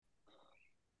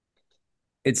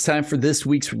It's time for this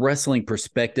week's Wrestling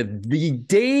Perspective, the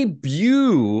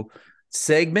debut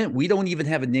segment. We don't even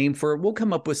have a name for it. We'll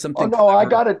come up with Oh something no, I clever.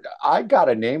 got it. I got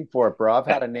a name for it, bro. I've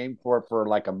had a name for it for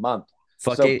like a month.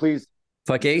 Fuck So it. please,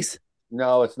 Fuck Ace.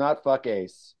 no, it's not fuck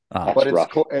Ace, Ah, but That's it's rough.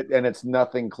 cool and it's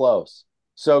nothing close.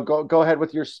 So go ahead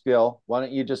with your spiel. Why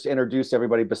don't you just introduce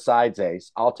everybody besides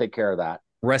Ace? I'll take care of that.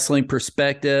 Wrestling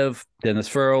Perspective. Dennis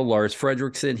Farrell, Lars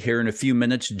Fredrickson. Here in a few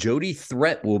minutes, Jody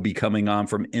Threat will be coming on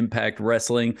from Impact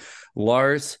Wrestling.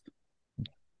 Lars,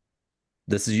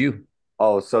 this is you.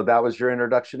 Oh, so that was your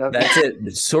introduction of me? That's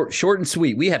it. Short and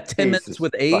sweet. We have 10 minutes Jesus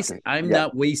with Ace. fucking I'm yeah.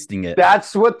 not wasting it.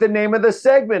 That's what the name of the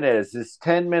segment is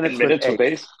 10 10 minutes with minutes with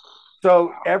Ace. Ace.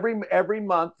 So every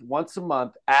month, once a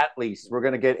month at least, we're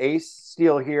going to get Ace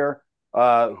Steele here,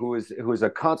 who is a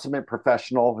consummate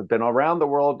professional, has been around the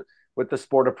world with the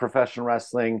sport of professional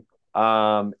wrestling,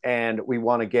 and we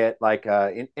want to get like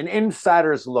an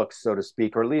insider's look, so to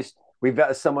speak, or at least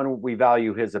someone we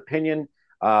value his opinion,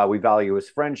 we value his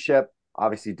friendship.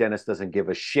 Obviously, Dennis doesn't give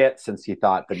a shit since he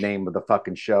thought the name of the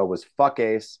fucking show was Fuck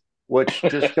Ace, which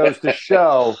just goes to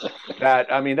show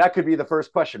that, I mean, that could be the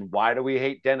first question. Why do we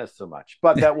hate Dennis so much?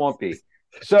 But that won't be.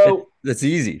 So That's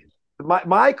easy.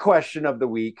 my question of the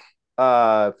week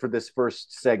for this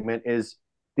first segment is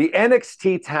the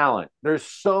NXT talent. There's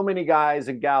so many guys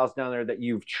and gals down there that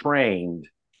you've trained.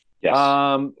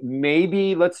 Yes.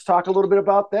 Maybe let's talk a little bit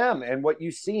about them and what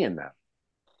you see in them.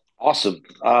 Awesome.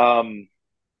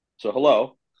 So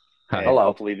hello. Hi. And Hello.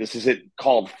 hopefully this isn't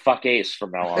called fuck Ace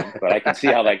from now on, but I can see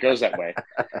how that goes that way.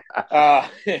 Uh,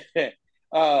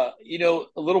 a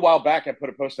little while back, I put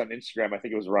a post on Instagram. I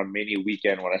think it was around Mania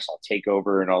weekend when I saw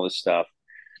Takeover and all this stuff.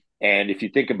 And if you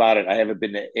think about it, I haven't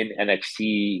been in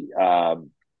NXT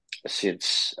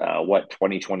since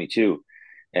 2022,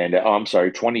 and I'm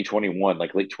sorry, 2021,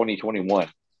 like late 2021.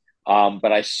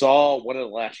 But I saw one of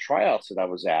the last tryouts that I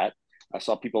was at. I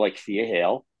saw people like Thea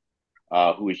Hale,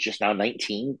 who is just now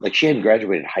 19. Like she hadn't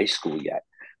graduated high school yet.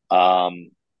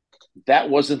 Um, that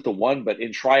wasn't the one, but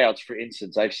in tryouts, for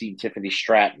instance, I've seen Tiffany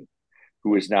Stratton,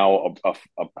 who is now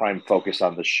a prime focus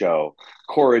on the show.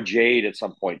 Cora Jade, at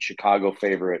some point, Chicago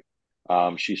favorite.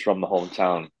 She's from the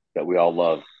hometown that we all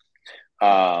love.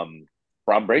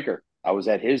 Braun Breaker, I was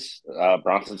at his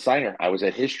Bronson Steiner. I was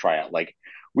at his tryout. Like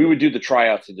we would do the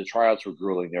tryouts, and the tryouts were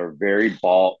grueling. They were very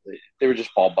ball. They were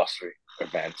just ball buster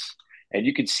events, and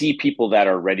you could see people that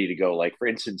are ready to go. Like for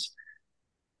instance,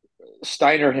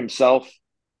 Steiner himself,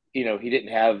 he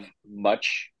didn't have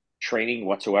much training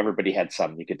whatsoever, but he had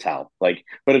some. You could tell. Like,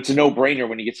 but it's a no brainer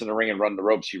when he gets in the ring and run the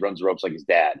ropes. He runs the ropes like his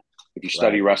dad. If you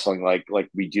study Right. wrestling like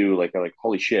we do, like they're like,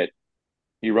 holy shit,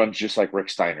 he runs just like Rick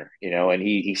Steiner, and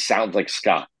he sounds like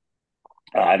Scott.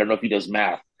 I don't know if he does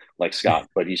math like Scott,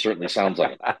 but he certainly sounds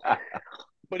like him.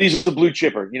 But he's a blue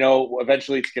chipper.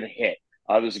 Eventually it's going to hit.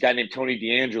 There's a guy named Tony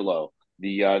D'Angelo,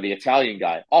 the Italian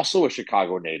guy, also a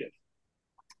Chicago native.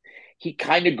 He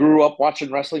kind of grew up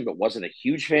watching wrestling, but wasn't a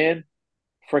huge fan.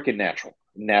 Freaking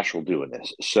natural doing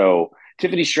this. So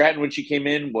Tiffany Stratton, when she came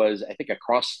in, was I think a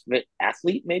CrossFit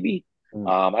athlete, maybe.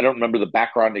 Mm. I don't remember the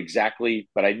background exactly,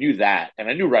 but I knew that, and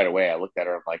I knew right away. I looked at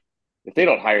her. I'm like, if they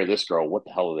don't hire this girl, what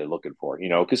the hell are they looking for?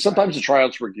 Because Right. sometimes the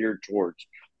tryouts were geared towards,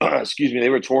 excuse me, they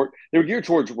were geared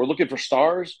towards we're looking for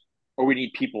stars, or we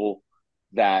need people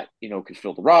that could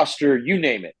fill the roster. You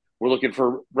name it. We're looking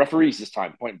for referees this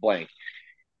time, point blank.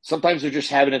 Sometimes they're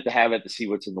just having it to have it to see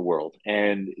what's in the world,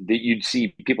 and that you'd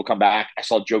see people come back. I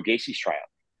saw Joe Gacy's tryout.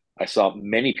 I saw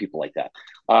many people like that.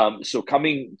 So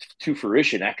coming to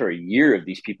fruition after a year of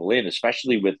these people in,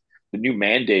 especially with the new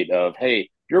mandate of, hey,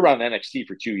 you're around NXT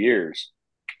for 2 years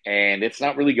and it's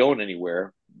not really going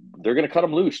anywhere, they're going to cut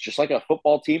them loose, just like a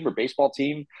football team or baseball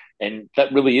team, and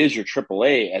that really is your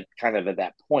AAA at kind of at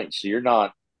that point. So you're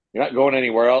not going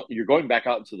anywhere else. You're going back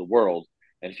out into the world,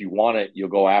 and if you want it, you'll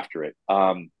go after it.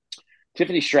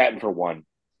 Tiffany Stratton, for one,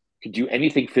 could do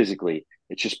anything physically.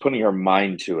 It's just putting her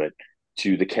mind to it,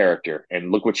 to the character,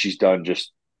 and look what she's done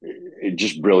just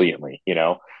brilliantly.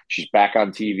 She's back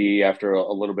on TV after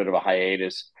a little bit of a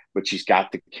hiatus, but she's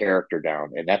got the character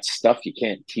down, and that's stuff you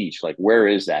can't teach. Like, where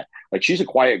is that? Like, she's a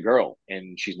quiet girl,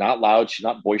 and she's not loud, she's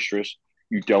not boisterous.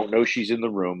 You don't know she's in the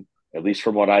room, at least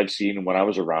from what I've seen and when I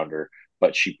was around her.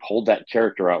 But she pulled that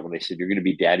character out when they said, "You're going to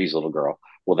be Daddy's little girl."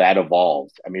 Well, that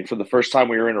evolved. I mean, for the first time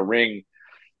we were in a ring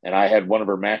and I had one of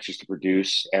her matches to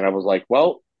produce, and I was like,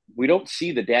 well, we don't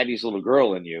see the daddy's little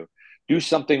girl in you. Do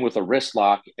something with a wrist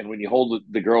lock, and when you hold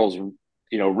the girl's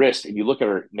wrist and you look at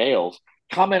her nails,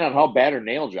 comment on how bad her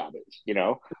nail job is.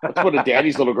 That's what a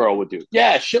daddy's little girl would do.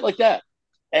 Yeah, shit like that.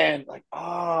 And like,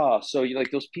 so like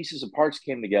those pieces and parts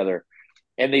came together,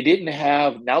 And they didn't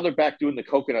have, now they're back doing the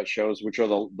coconut shows, which are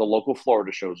the local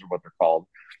Florida shows, or what they're called.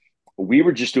 We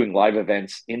were just doing live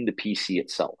events in the PC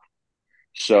itself.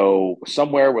 So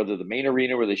somewhere, whether the main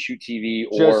arena where they shoot TV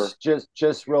or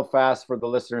just real fast for the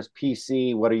listeners,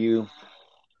 PC, what are you?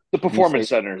 the Performance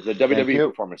Center, the WWE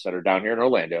Performance Center down here in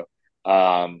Orlando.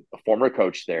 A former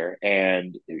coach there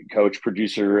and coach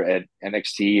producer at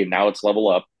NXT, and now it's Level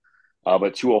Up.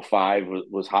 But 205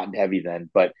 was hot and heavy then.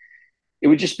 But it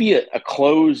would just be a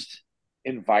closed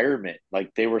environment.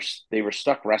 Like they were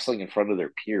stuck wrestling in front of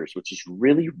their peers, which is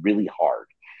really, really hard.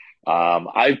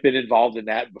 I've been involved in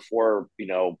that before,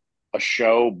 a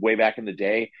show way back in the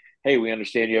day. Hey, we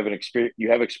understand you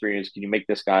have experience. Can you make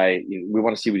this guy, we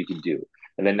want to see what he can do.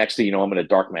 And then next thing you know, I'm in a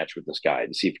dark match with this guy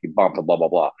to see if he can bump and blah, blah,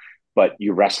 blah. But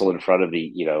you wrestle in front of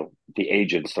the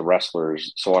agents, the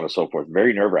wrestlers, so on and so forth.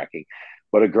 Very nerve wracking.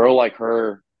 But a girl like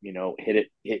her, hit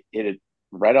it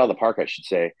right out of the park, I should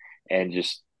say, and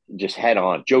just head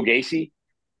on. Joe Gacy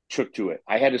took to it.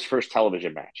 I had his first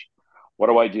television match. What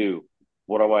do I do?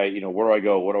 Where do I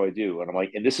go? What do I do? And I'm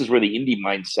like, and this is where the indie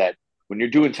mindset, when you're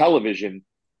doing television,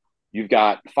 you've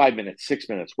got 5 minutes, 6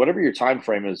 minutes, whatever your time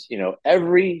frame is,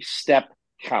 every step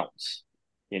counts,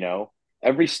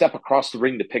 every step across the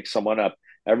ring to pick someone up,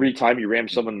 every time you ram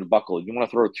someone in the buckle, you want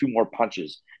to throw 2 more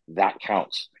punches, that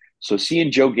counts. So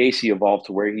seeing Joe Gacy evolve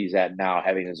to where he's at now,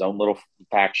 having his own little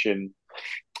faction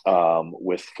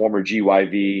with former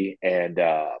GYV and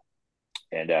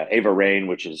Ava Rain,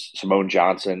 which is Simone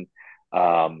Johnson,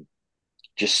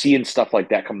 just seeing stuff like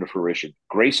that come to fruition.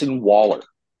 Grayson Waller,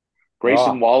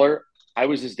 I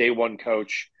was his day one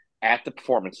coach at the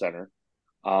Performance Center.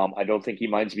 I don't think he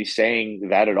minds me saying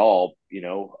that at all.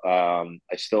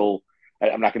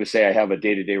 I'm not going to say I have a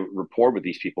day-to-day rapport with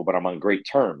these people, but I'm on great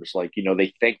terms. Like,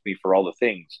 they thank me for all the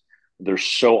things. They're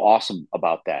so awesome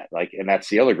about that. Like, and that's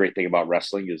the other great thing about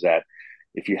wrestling is that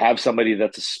if you have somebody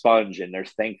that's a sponge and they're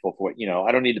thankful for it,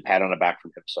 I don't need a pat on the back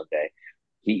from him someday.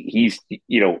 He's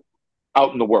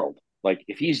out in the world. Like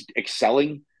if he's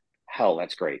excelling, hell,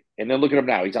 that's great. And then look at him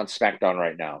now. He's on SmackDown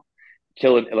right now.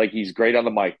 Killing, like he's great on the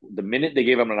mic. The minute they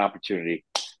gave him an opportunity,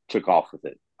 took off with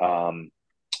it.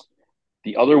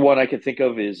 The other one I could think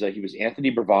of is he was Anthony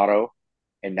Bravado,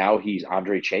 and now he's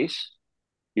Andre Chase.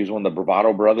 He was one of the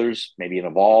Bravado brothers, maybe in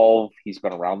Evolve. He's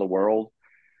been around the world.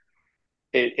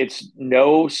 It's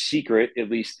no secret, at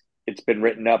least it's been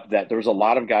written up, that there was a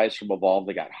lot of guys from Evolve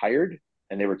that got hired,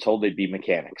 and they were told they'd be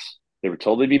mechanics. They were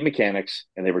told they'd be mechanics,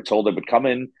 and they were told they would come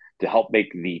in to help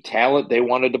make the talent they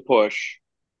wanted to push,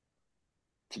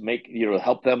 to make,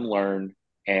 help them learn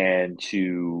and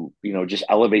to, just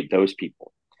elevate those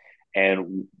people.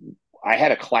 And I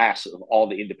had a class of all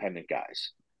the independent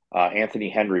guys. Anthony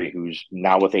Henry, who's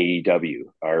now with AEW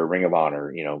or Ring of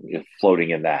Honor, floating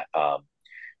in that.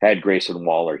 Had Grayson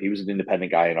Waller. He was an independent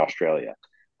guy in Australia.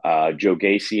 Joe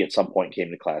Gacy at some point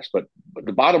came to class. But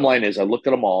the bottom line is I looked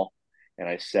at them all and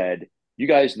I said, you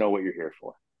guys know what you're here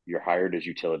for. You're hired as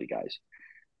utility guys.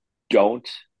 Don't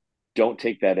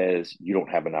take that as you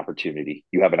don't have an opportunity.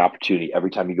 You have an opportunity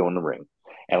every time you go in the ring.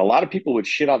 And a lot of people would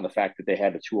shit on the fact that they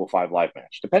had a 205 live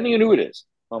match, depending on who it is.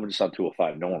 I'm just on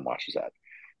 205. No one watches that.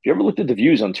 If you ever looked at the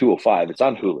views on 205, it's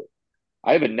on Hulu.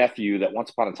 I have a nephew that once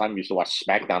upon a time used to watch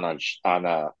SmackDown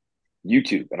on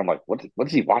YouTube. And I'm like, what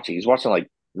is he watching? He's watching like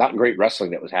not great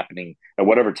wrestling that was happening at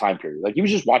whatever time period. Like he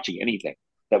was just watching anything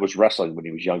that was wrestling when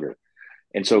he was younger.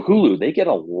 And so Hulu, they get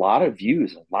a lot of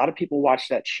views. A lot of people watch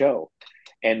that show.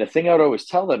 And the thing I would always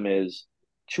tell them is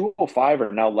 205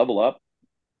 are now Level Up.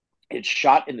 It's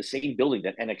shot in the same building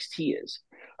that NXT is.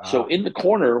 So in the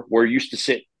corner where used to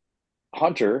sit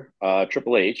Hunter,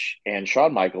 Triple H, and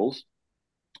Shawn Michaels,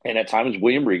 and at times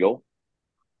William Regal,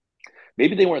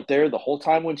 maybe they weren't there the whole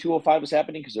time when 205 was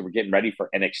happening because they were getting ready for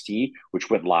NXT, which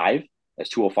went live as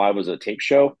 205 was a tape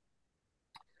show.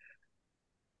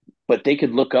 But they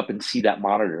could look up and see that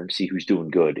monitor and see who's doing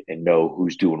good and know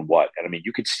who's doing what. And I mean,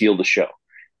 you could steal the show.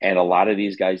 And a lot of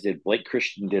these guys did. Blake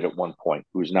Christian did at one point,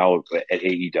 who's now at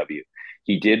AEW.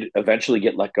 He did eventually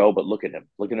get let go, but look at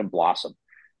him blossom.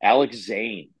 Alex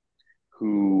Zane,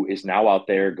 who is now out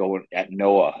there going at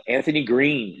Noah. Anthony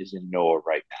Green is in Noah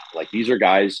right now. Like these are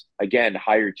guys, again,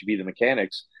 hired to be the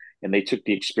mechanics, and they took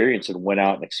the experience and went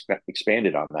out and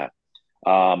expanded on that.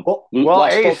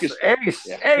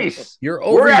 Ace. You're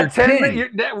over. We're at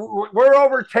 10. We're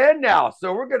over 10 now,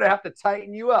 so we're going to have to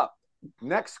tighten you up.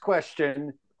 Next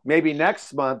question, maybe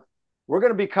next month, we're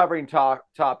going to be covering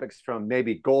topics from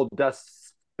maybe gold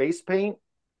dust face paint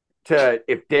to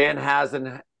if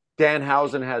Danhausen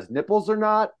has nipples or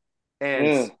not,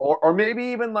 and or maybe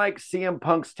even like CM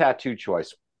Punk's tattoo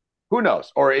choice. Who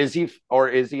knows? Or is he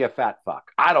a fat fuck?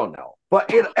 I don't know.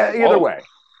 But either way.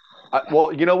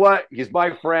 Well, you know what? He's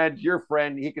my friend, your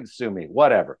friend. He can sue me,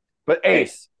 whatever. But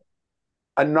Ace,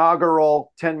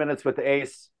 inaugural 10 minutes with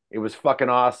Ace. It was fucking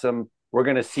awesome. We're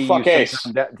gonna see Fuck you Ace.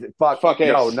 sometime. Fuck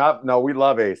no, Ace. not no. We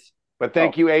love Ace, but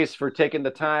thank you, Ace, for taking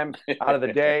the time out of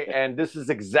the day. And this is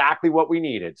exactly what we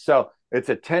needed. So it's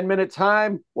a 10-minute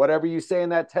time. Whatever you say in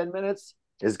that 10 minutes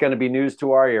is going to be news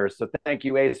to our ears. So thank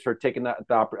you, Ace, for taking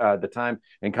the time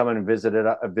and coming and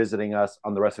visiting us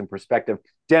on the Wrestling Perspective.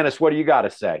 Dennis, what do you got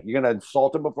to say? You going to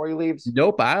insult him before he leaves?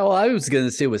 Nope. I was going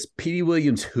to say it was Petey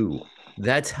Williams who.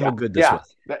 That's how good this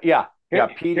was.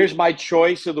 Here's my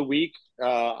choice of the week.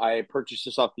 I purchased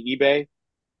this off the eBay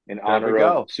in honor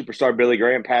of superstar Billy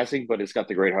Graham passing, but it's got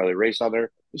the Great Harley Race on there.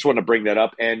 Just want to bring that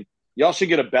up. And y'all should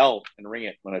get a bell and ring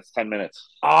it when it's 10 minutes.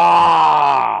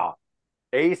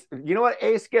 Ace, you know what?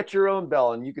 Ace, get your own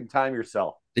bell and you can time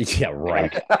yourself. Yeah,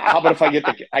 right. How about if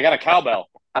I got a cowbell?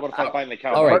 How about if I find the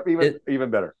cowbell? All right. Even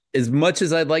better. As much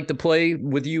as I'd like to play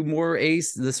with you more,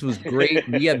 Ace, this was great.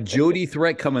 We have Jody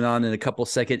Threat coming on in a couple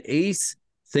seconds. Ace,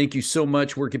 thank you so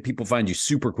much. Where can people find you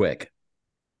super quick?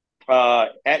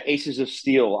 At Aces of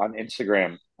Steel on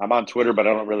Instagram. I'm on Twitter, but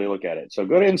I don't really look at it. So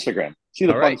go to Instagram. See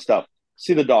the fun stuff.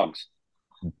 See the dogs.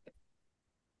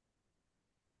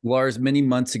 Lars, many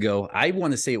months ago, I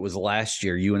want to say it was last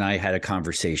year, you and I had a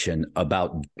conversation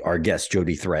about our guest,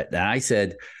 Jody Threat. And I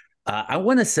said, I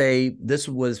want to say this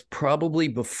was probably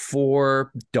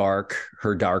before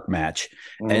her dark match.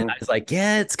 Mm-hmm. And I was like,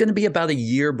 yeah, it's going to be about a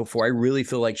year before I really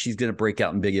feel like she's going to break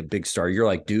out and be a big star. You're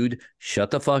like, dude,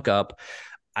 shut the fuck up.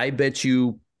 I bet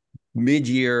you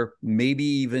mid-year, maybe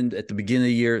even at the beginning of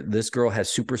the year, this girl has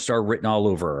superstar written all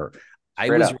over her. I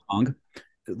was wrong.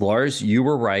 Lars, you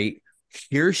were right.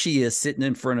 Here she is sitting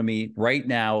in front of me right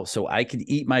now so I can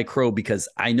eat my crow because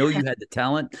I know you had the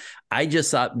talent. I just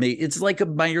thought it's like a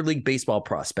minor league baseball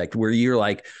prospect where you're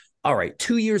like, all right,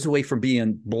 2 years away from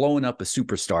being blowing up a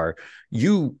superstar.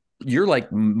 You're like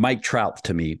Mike Trout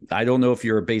to me. I don't know if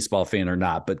you're a baseball fan or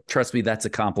not, but trust me, that's a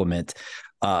compliment.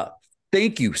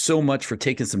 Thank you so much for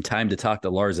taking some time to talk to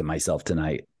Lars and myself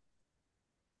tonight.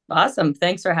 Awesome.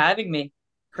 Thanks for having me.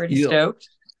 Pretty stoked.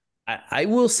 I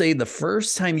will say the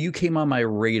first time you came on my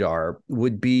radar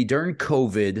would be during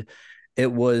COVID.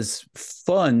 It was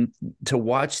fun to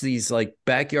watch these like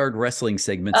backyard wrestling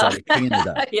segments out of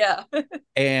Canada. Yeah.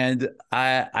 And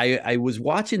I was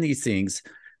watching these things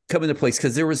come into place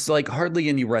because there was like hardly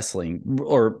any wrestling,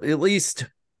 or at least,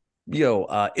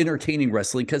 entertaining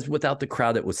wrestling, because without the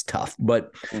crowd, it was tough.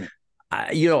 But,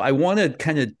 I want to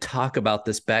kind of talk about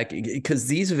this back because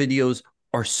these videos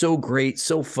are so great,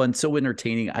 so fun, so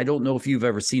entertaining. I don't know if you've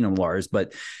ever seen them, Lars,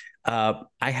 but I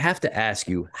have to ask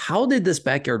you, how did this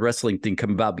backyard wrestling thing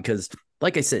come about? Because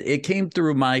like I said, it came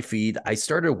through my feed. I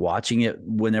started watching it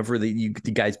whenever the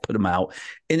guys put them out,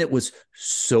 and it was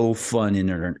so fun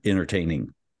and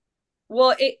entertaining.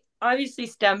 Well, it obviously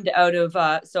stemmed out of,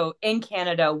 so in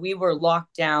Canada, we were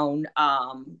locked down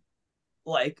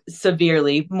like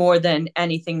severely, more than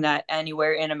anything that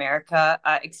anywhere in America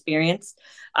experienced.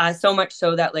 So much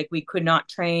so that like we could not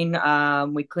train,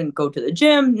 we couldn't go to the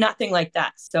gym, nothing like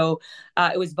that. So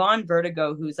it was Von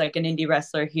Vertigo, who's like an indie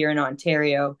wrestler here in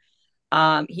Ontario.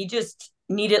 He just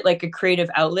needed like a creative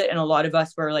outlet, and a lot of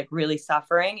us were like really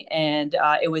suffering. And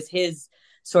it was his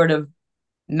sort of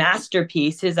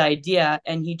masterpiece, his idea,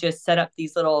 and he just set up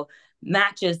these little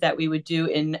matches that we would do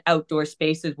in outdoor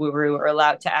spaces where we were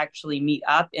allowed to actually meet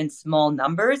up in small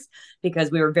numbers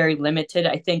because we were very limited.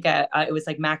 I think it was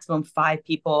like maximum 5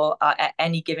 people at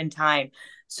any given time.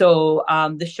 So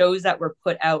the shows that were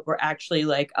put out were actually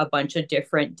like a bunch of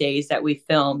different days that we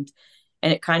filmed,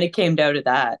 and it kind of came down to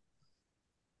that.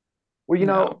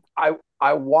 Well,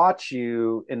 I watch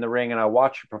you in the ring and I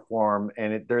watch you perform,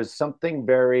 and there's something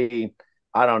very,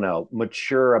 I don't know,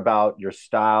 mature about your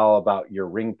style, about your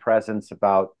ring presence,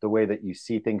 about the way that you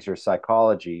see things, your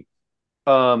psychology.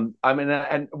 And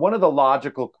one of the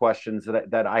logical questions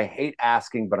that I hate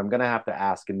asking, but I'm going to have to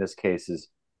ask in this case is,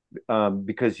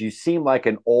 because you seem like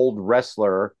an old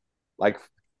wrestler, like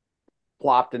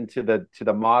plopped into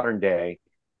the modern day.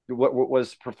 What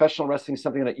was professional wrestling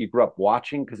something that you grew up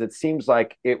watching? Because it seems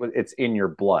like it's in your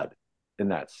blood in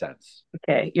that sense.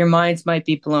 Okay, your minds might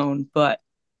be blown, but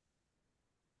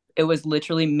it was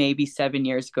literally maybe 7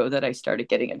 years ago that I started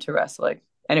getting into wrestling,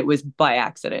 and it was by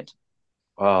accident.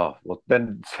 Oh, well,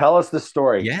 then tell us the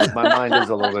story. Yeah. My mind is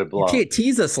a little bit blown. You can't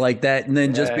tease us like that and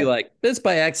then just be like, this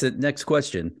by accident. Next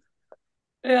question.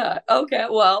 Yeah. Okay.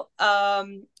 Well,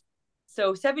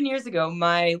 so 7 years ago,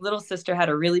 my little sister had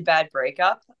a really bad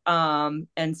breakup.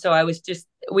 And so I was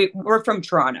we're from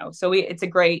Toronto, so it's a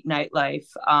great nightlife.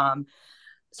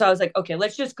 So I was like, okay,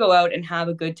 let's just go out and have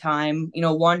a good time,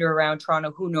 wander around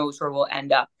Toronto. Who knows where we'll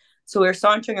end up. So we were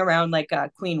sauntering around like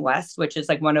Queen West, which is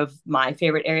like one of my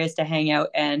favorite areas to hang out.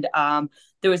 And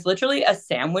there was literally a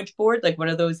sandwich board, like one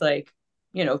of those like,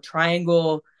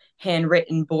 triangle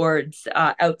handwritten boards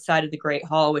outside of the Great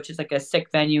Hall, which is like a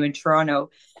sick venue in Toronto.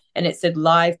 And it said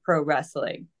live pro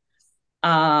wrestling.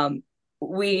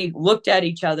 We looked at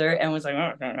each other and was like,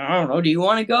 oh, I don't know, do you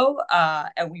want to go?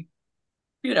 And we,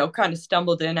 kind of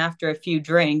stumbled in after a few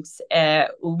drinks,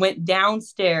 went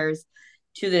downstairs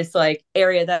to this like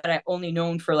area that I only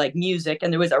known for like music.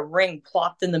 And there was a ring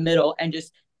plopped in the middle and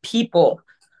just people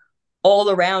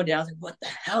all around. And I was like, what the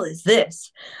hell is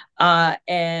this?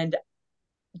 And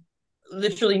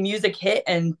literally music hit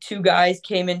and two guys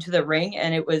came into the ring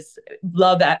and it was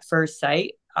love at first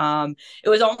sight. It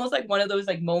was almost like one of those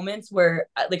like moments where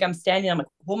like I'm standing, I'm like,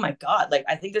 oh my God, like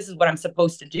I think this is what I'm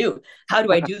supposed to do. How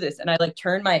do I do this? And I like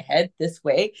turned my head this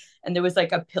way and there was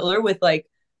like a pillar with like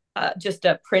just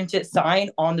a printed sign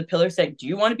on the pillar saying, do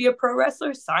you want to be a pro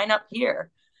wrestler? Sign up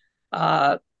here.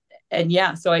 And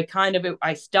yeah, so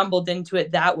I stumbled into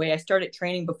it that way. I started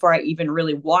training before I even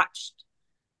really watched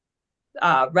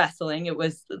wrestling. It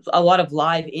was a lot of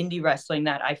live indie wrestling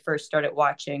that I first started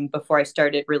watching before I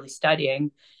started really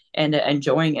studying and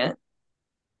enjoying it.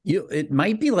 It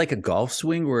might be like a golf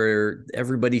swing where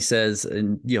everybody says,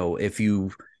 and if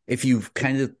you've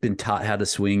kind of been taught how to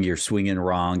swing, you're swinging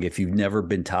wrong. If you've never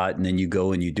been taught and then you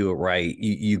go and you do it right,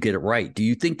 you get it right. Do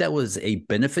you think that was a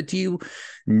benefit to you,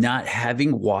 not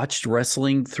having watched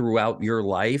wrestling throughout your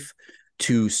life,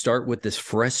 to start with this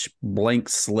fresh blank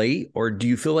slate? Or do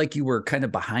you feel like you were kind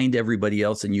of behind everybody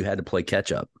else and you had to play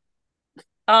catch up?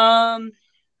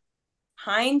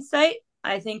 Hindsight,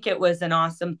 I think it was an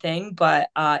awesome thing, but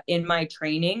in my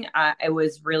training, it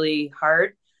was really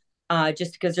hard.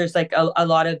 Just because there's like a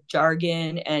lot of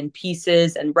jargon and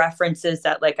pieces and references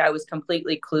that like I was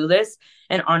completely clueless.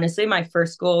 And honestly, my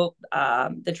first school,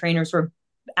 the trainers were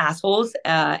assholes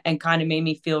and kind of made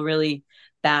me feel really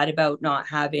bad about not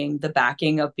having the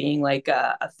backing of being like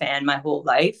a fan my whole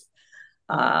life.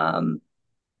 Um,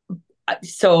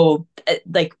 so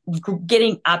like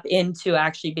getting up into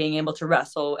actually being able to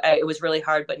wrestle, it was really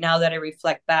hard. But now that I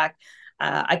reflect back,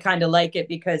 I kind of like it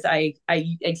because I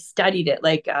studied it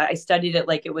like I studied it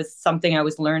like it was something I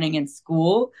was learning in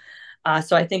school.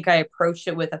 So I think I approached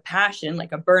it with a passion,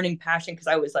 like a burning passion, because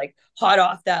I was like hot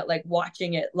off that, like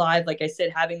watching it live, like I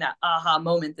said, having that aha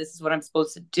moment. This is what I'm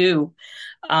supposed to do.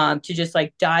 To just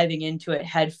like diving into it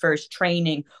head first,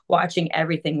 training, watching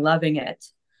everything, loving it.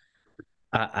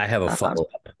 I have a follow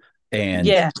up, and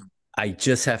Yeah. I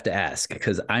just have to ask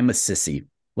because I'm a sissy.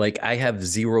 Like I have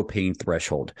zero pain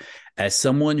threshold. As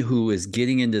someone who is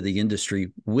getting into the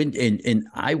industry, and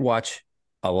I watch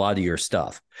a lot of your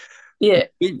stuff. Yeah.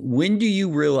 When do you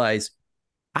realize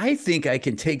I think I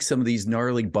can take some of these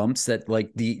gnarly bumps that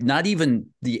like not even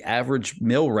the average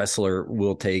male wrestler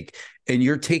will take, and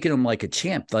you're taking them like a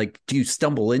champ? Like, do you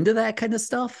stumble into that kind of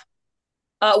stuff?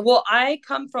 Well, I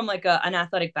come from like an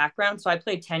athletic background, so I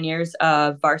played 10 years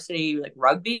of varsity like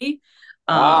rugby.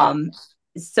 Ah, Um,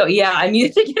 so yeah, I'm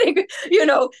used to getting,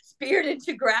 speared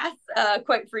into grass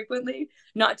quite frequently.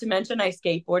 Not to mention I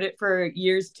skateboarded for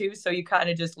years too, so you kind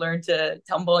of just learn to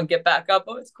tumble and get back up.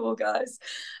 Oh, it's cool, guys.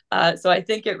 So I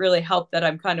think it really helped that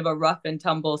I'm kind of a rough and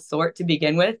tumble sort to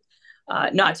begin with.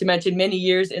 Not to mention many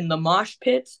years in the mosh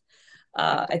pit.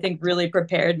 I think really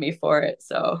prepared me for it.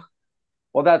 So.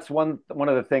 well, that's one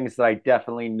of the things that I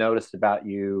definitely noticed about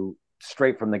you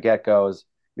straight from the get go is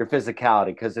your physicality.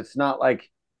 Because it's not like,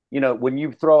 when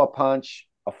you throw a punch,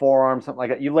 a forearm, something like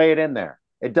that, you lay it in there.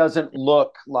 It doesn't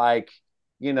look like,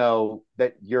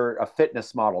 that you're a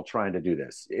fitness model trying to do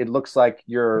this. It looks like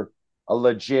you're a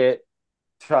legit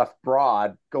tough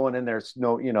broad going in there.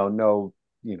 No, no,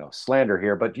 slander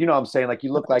here, but you know what I'm saying? Like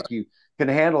you look like you can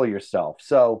handle yourself.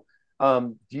 So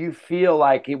do you feel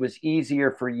like it was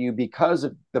easier for you because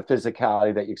of the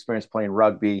physicality that you experienced playing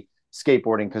rugby,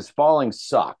 skateboarding? Because falling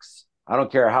sucks. I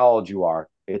don't care how old you are,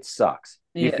 it sucks.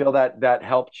 Do you Yeah. feel that that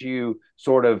helped you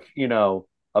sort of,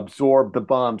 absorb the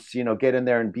bumps, get in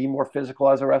there and be more physical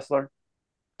as a wrestler?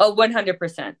 Oh,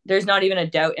 100%. There's not even a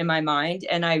doubt in my mind.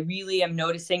 And I really am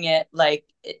noticing it like,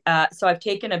 so I've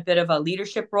taken a bit of a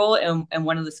leadership role in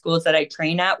one of the schools that I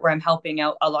train at, where I'm helping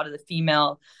out a lot of the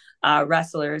female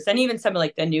wrestlers and even some of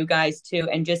like the new guys too.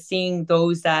 And just seeing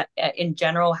those that in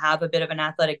general have a bit of an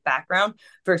athletic background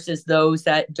versus those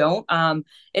that don't.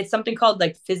 It's something called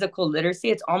like physical literacy.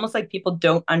 It's almost like people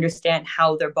don't understand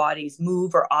how their bodies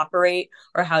move or operate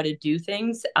or how to do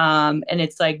things. And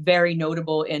it's like very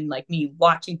notable in like me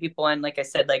watching people. And like I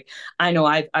said, like I know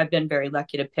I've been very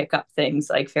lucky to pick up things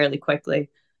like fairly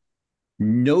quickly.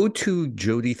 No two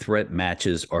Jody Threat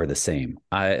matches are the same.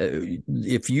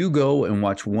 If you go and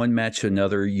watch one match to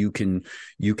another, you can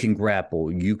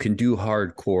grapple, you can do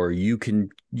hardcore, you can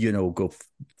go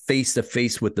face to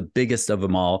face with the biggest of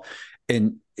them all,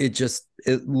 and it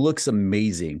looks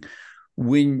amazing.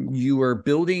 When you are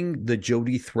building the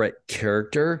Jody Threat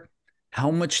character,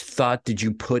 how much thought did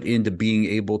you put into being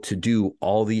able to do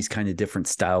all these kind of different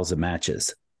styles of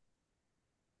matches?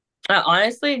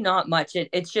 Honestly, not much.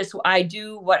 It's just I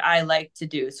do what I like to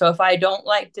do. So if I don't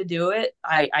like to do it,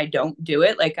 I don't do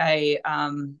it. Like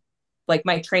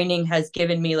my training has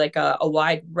given me like a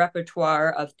wide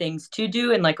repertoire of things to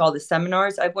do and like all the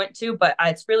seminars I've went to, but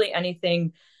it's really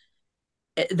anything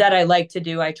that I like to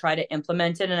do, I try to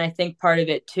implement it. And I think part of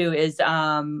it too is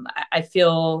I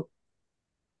feel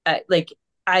like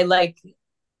I like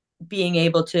being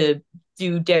able to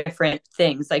do different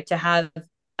things, like to have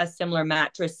a similar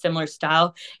mattress, similar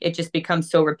style. It just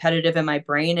becomes so repetitive in my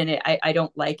brain, and I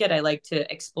don't like it. I like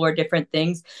to explore different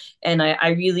things, and I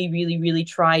really, really, really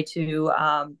try to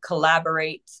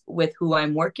collaborate with who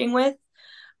I'm working with,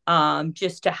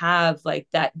 just to have like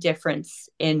that difference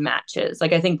in matches.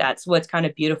 Like I think that's what's kind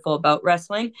of beautiful about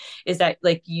wrestling is that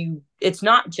like it's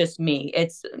not just me,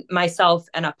 it's myself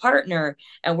and a partner,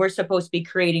 and we're supposed to be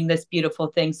creating this beautiful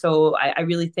thing. So I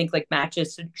really think like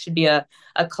matches should be a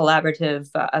collaborative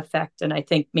effect, and I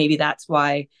think maybe that's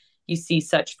why you see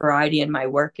such variety in my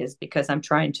work is because I'm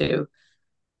trying to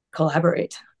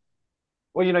collaborate.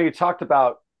 Well, you talked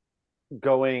about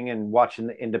going and watching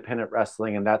the independent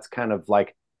wrestling, and that's kind of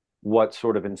like what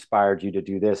sort of inspired you to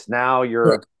do this. Now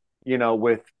you're,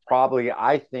 with probably,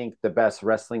 I think, the best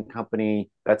wrestling company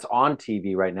that's on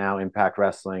TV right now, Impact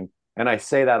Wrestling. And I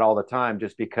say that all the time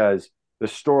just because the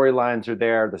storylines are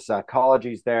there, the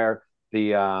psychology's there,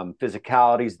 the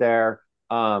physicality's there.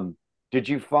 Did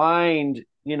you find,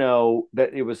 that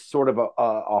it was sort of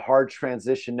a hard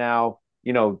transition now,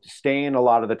 staying a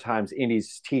lot of the times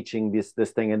indies teaching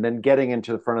this thing and then getting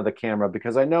into the front of the camera?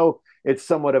 Because I know it's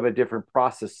somewhat of a different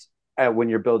process when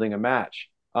you're building a match.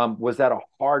 Was that a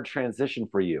hard transition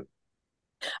for you?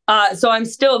 So I'm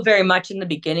still very much in the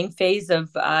beginning phase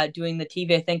of doing the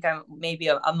TV. I think I'm maybe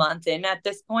a month in at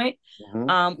this point.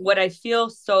 Mm-hmm. What I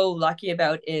feel so lucky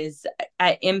about is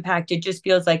at Impact, it just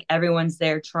feels like everyone's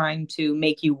there trying to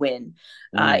make you win.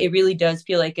 It really does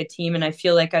feel like a team, and I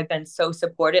feel like I've been so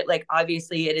supported. Like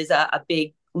obviously, it is a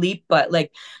big leap, but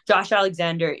like Josh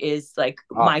Alexander is like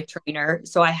my trainer,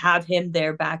 so I have him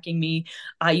there backing me.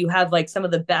 You have like some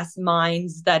of the best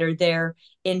minds that are there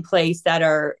in place that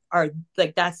are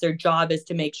like that's their job, is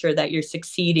to make sure that you're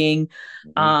succeeding.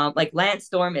 Like Lance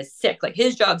Storm is sick, like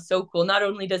his job's so cool. Not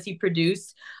only does he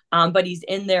produce, but he's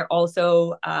in there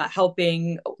also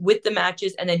helping with the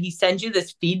matches, and then he sends you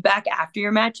this feedback after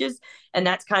your matches, and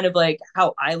that's kind of like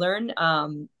how I learn,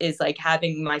 is like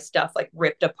having my stuff like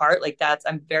ripped apart. Like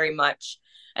I'm very much,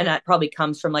 and that probably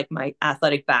comes from like my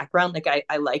athletic background. Like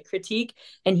I like critique,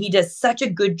 and he does such a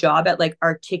good job at like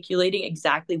articulating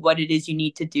exactly what it is you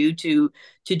need to do to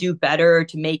do better,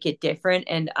 to make it different.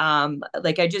 And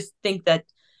like I just think that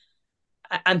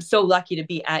I'm so lucky to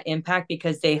be at Impact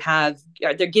because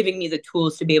they're giving me the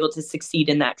tools to be able to succeed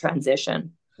in that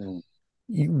transition.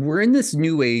 We're in this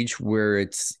new age where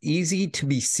it's easy to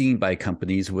be seen by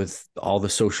companies with all the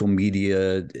social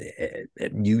media,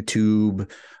 YouTube,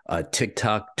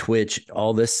 TikTok, Twitch,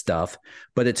 all this stuff,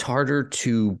 but it's harder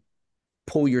to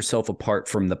pull yourself apart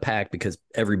from the pack because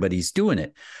everybody's doing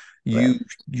it. You Right.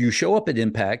 you show up at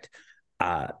Impact.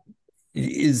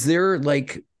 Is there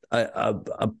like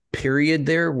a period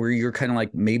there where you're kind of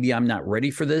like, maybe I'm not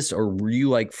ready for this, or were you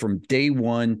like from day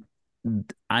one,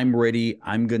 I'm ready,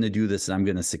 I'm going to do this, and I'm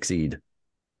going to succeed?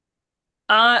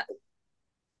 Uh,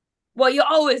 well, you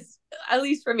always, at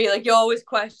least for me, like you always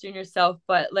question yourself.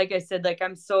 But like I said, like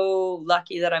I'm so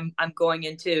lucky that I'm going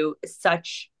into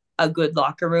such a good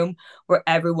locker room where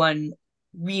everyone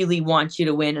really wants you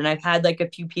to win. And I've had like a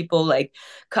few people like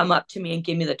come up to me and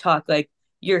give me the talk, like,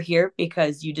 you're here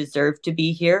because you deserve to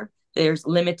be here. There's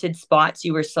limited spots.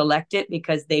 You were selected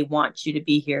because they want you to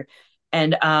be here.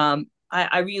 And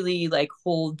I really like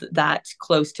hold that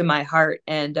close to my heart.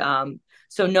 And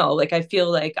so no, like I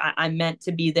feel like I'm meant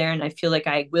to be there, and I feel like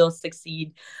I will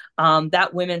succeed.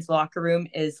 That women's locker room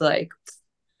is like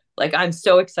I'm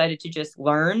so excited to just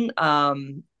learn.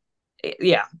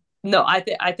 Yeah, no, I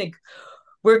think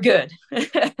we're good.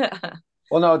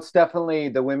 Well, no, it's definitely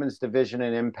the women's division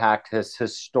in Impact has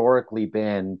historically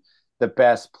been the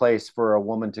best place for a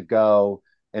woman to go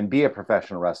and be a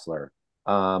professional wrestler.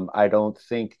 I don't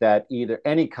think that either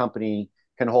any company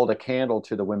can hold a candle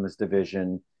to the women's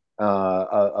division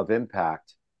of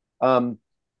Impact. Um,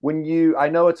 I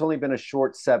know it's only been a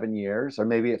short 7 years, or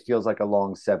maybe it feels like a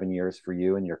long 7 years for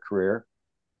you in your career.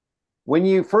 When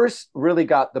you first really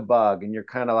got the bug and you're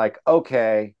kind of like,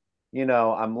 okay,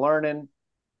 I'm learning,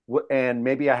 and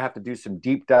maybe I have to do some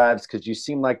deep dives, because you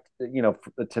seem like,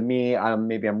 to me,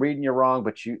 maybe I'm reading you wrong,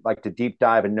 but you like to deep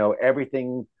dive and know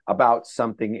everything about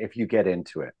something if you get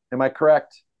into it. Am I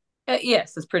correct?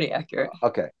 Yes, it's pretty accurate.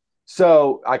 Okay,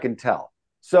 so I can tell.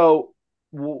 So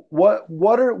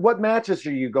what matches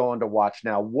are you going to watch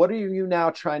now? What are you now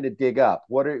trying to dig up?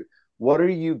 What are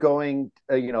you going?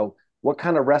 What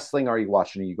kind of wrestling are you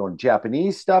watching? Are you going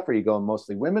Japanese stuff? Are you going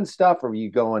mostly women's stuff? Or are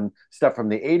you going stuff from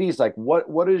the 80s? Like,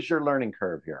 what is your learning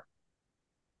curve here?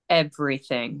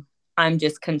 Everything. I'm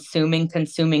just consuming,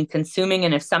 consuming, consuming.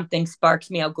 And if something sparks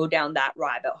me, I'll go down that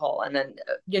rabbit hole. And then,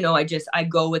 I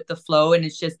go with the flow. And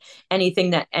it's just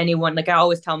anything that anyone, like I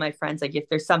always tell my friends, like if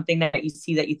there's something that you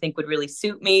see that you think would really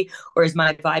suit me or is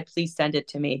my vibe, please send it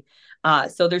to me.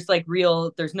 So there's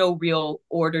no real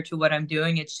order to what I'm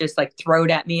doing. It's just like throw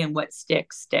it at me, and what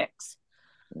sticks, sticks.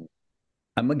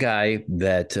 I'm a guy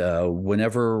that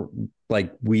whenever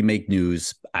like we make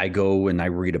news, I go and I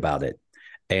read about it.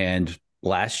 And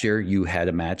last year you had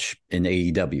a match in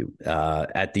AEW.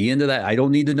 At the end of that, I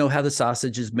don't need to know how the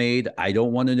sausage is made. I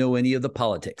don't want to know any of the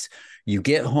politics. You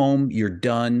get home, you're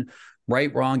done.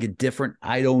 Right, wrong, indifferent,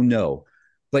 I don't know.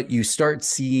 But you start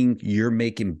seeing you're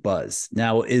making buzz.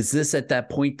 Now, is this at that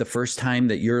point the first time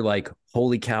that you're like,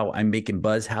 holy cow, I'm making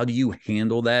buzz? How do you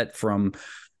handle that from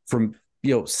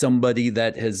somebody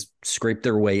that has scraped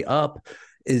their way up?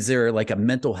 Is there like a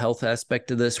mental health aspect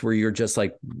to this where you're just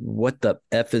like, what the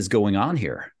F is going on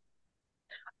here?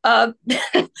 Um,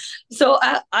 so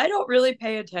I don't really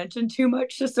pay attention too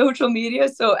much to social media.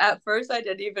 So at first I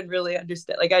didn't even really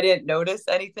understand, like I didn't notice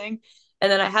anything.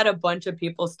 And then I had a bunch of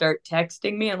people start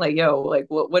texting me and like, yo, like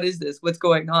what is this? What's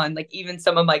going on? Like even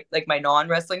some of my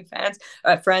non-wrestling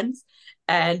friends.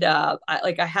 And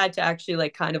I had to actually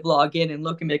like kind of log in and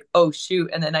look and be like, oh shoot.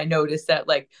 And then I noticed that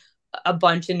like a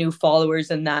bunch of new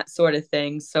followers and that sort of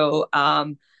thing. So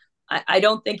I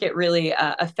don't think it really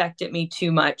affected me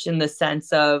too much in the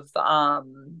sense of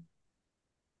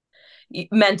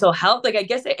mental health. Like I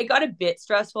guess it got a bit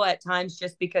stressful at times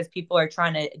just because people are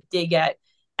trying to dig at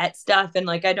stuff, and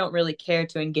like I don't really care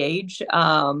to engage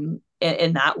in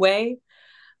that way.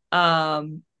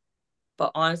 Um,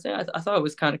 but honestly, I thought it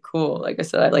was kind of cool. Like I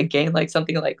said, I like gained like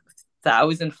something like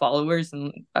 1,000 followers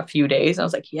in a few days. I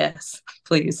was like, yes,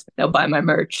 please, now buy my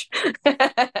merch.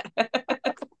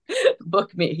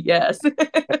 Book me, yes.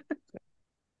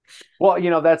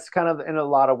 Well, that's kind of in a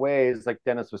lot of ways, like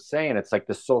Dennis was saying, it's like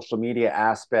the social media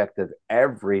aspect of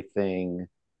everything.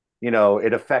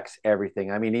 It affects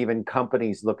everything. I mean, even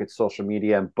companies look at social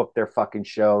media and book their fucking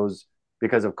shows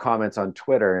because of comments on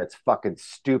Twitter, and it's fucking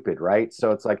stupid, right?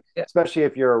 So it's like, Yeah. especially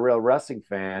if you're a real wrestling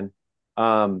fan,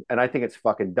 and I think it's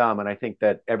fucking dumb, and I think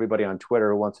that everybody on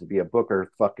Twitter who wants to be a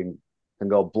booker fucking can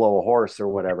go blow a horse or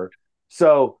whatever.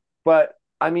 So, but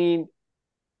I mean,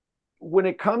 when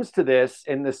it comes to this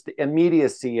and this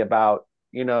immediacy about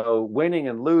winning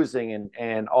and losing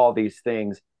and all these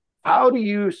things, how do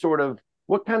you sort of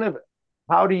what kind of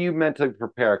how do you mentally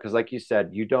prepare? Because like you said,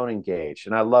 you don't engage,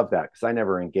 and I love that because I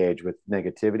never engage with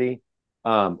negativity,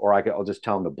 or I'll just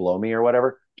tell them to blow me or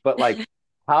whatever. But like,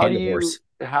 how And do the you horse.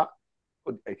 how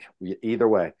either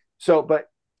way? So, but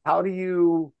how do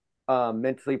you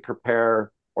mentally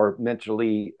prepare, or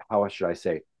mentally, how should I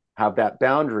say, have that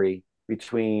boundary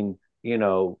between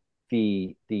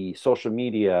the social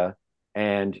media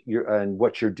and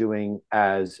what you're doing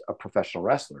as a professional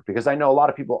wrestler? Because I know a lot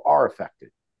of people are affected.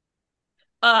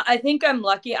 I think I'm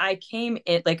lucky. I came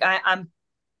in like I'm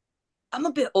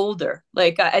a bit older.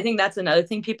 Like I think that's another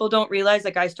thing people don't realize.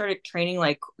 Like I started training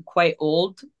like quite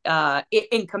old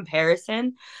in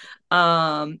comparison.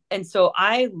 And so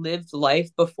I lived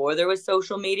life before there was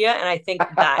social media, and I think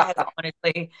that has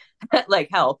honestly like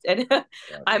helped. And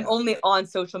I'm Yeah. only on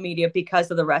social media because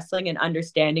of the wrestling and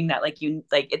understanding that like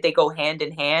they go hand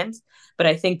in hand. But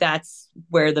I think that's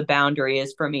where the boundary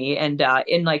is for me. And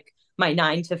in like my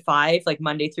 9 to 5, like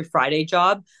Monday through Friday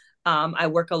job, I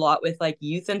work a lot with like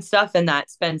youth and stuff, and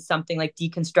that's been something like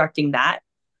deconstructing that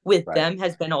with Right. them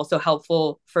has been also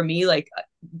helpful for me. Like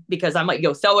because I'm like,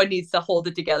 yo, someone needs to hold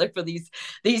it together for these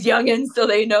youngins so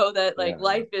they know that like Yeah.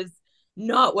 life is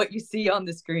not what you see on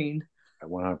the screen.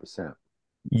 100%.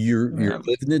 You're Yeah.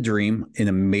 living the dream in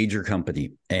a major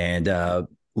company. And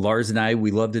Lars and I,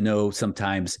 we love to know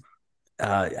sometimes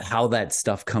how that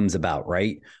stuff comes about,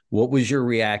 right? What was your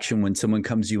reaction when someone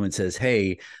comes to you and says,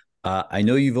 hey, I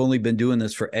know you've only been doing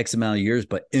this for X amount of years,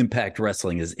 but Impact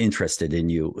Wrestling is interested in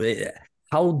you.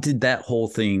 How did that whole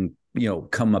thing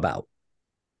come about?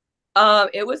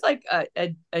 It was like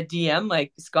a DM.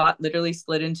 Like Scott literally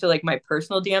slid into like my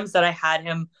personal DMs that I had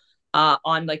him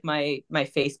on like my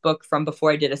Facebook from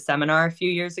before I did a seminar a few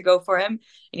years ago for him.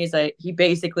 And he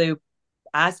basically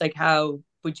asked like, how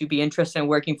would you be interested in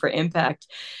working for Impact?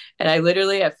 And I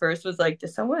literally at first was like,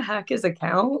 did someone hack his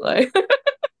account? Like,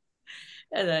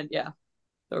 and then yeah,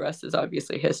 the rest is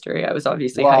obviously history. I was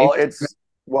obviously Well, hyped.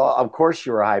 of course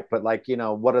you were hyped, but like,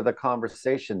 what are the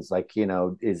conversations? Like,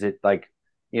 is it like,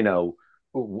 how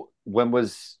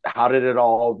did it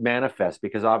all manifest?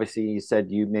 Because obviously you said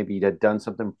you had done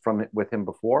something with him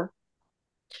before.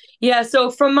 Yeah,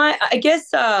 so from I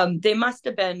guess they must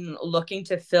have been looking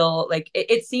to fill like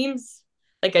it seems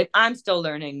like I'm still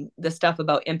learning the stuff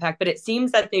about Impact, but it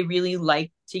seems that they really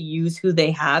like to use who they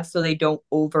have so they don't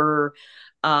over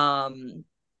um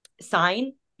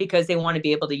sign because they want to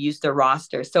be able to use their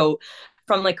roster. So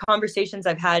from like conversations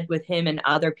I've had with him and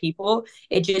other people,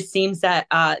 it just seems that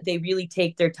they really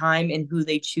take their time in who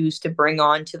they choose to bring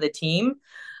on to the team.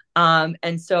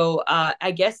 And so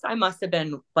I guess I must have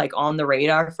been like on the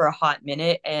radar for a hot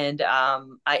minute. And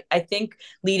I think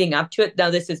leading up to it,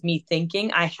 now this is me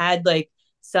thinking, I had like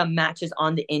some matches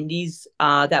on the indies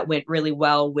that went really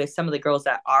well with some of the girls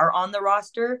that are on the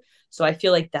roster. So I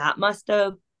feel like that must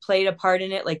have played a part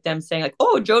in it, like them saying like,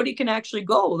 oh, Jody can actually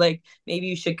go. Like maybe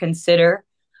you should consider.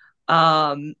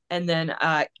 And then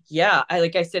yeah,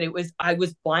 like I said, I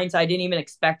was blind, so I didn't even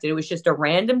expect it. It was just a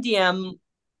random DM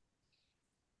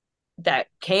that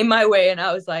came my way and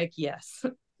I was like, yes.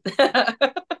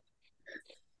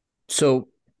 So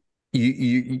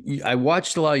I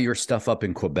watched a lot of your stuff up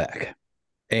in Quebec.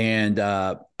 And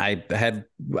I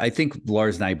think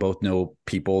Lars and I both know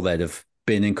people that have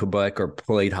been in Quebec or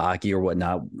played hockey or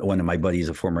whatnot. One of my buddies,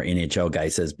 a former NHL guy,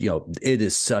 says, it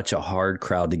is such a hard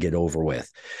crowd to get over with.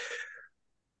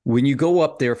 When you go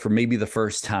up there for maybe the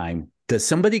first time, does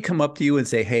somebody come up to you and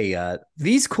say, hey,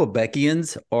 these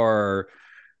Quebecians are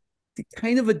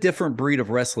kind of a different breed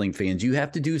of wrestling fans. You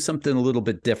have to do something a little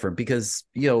bit different because,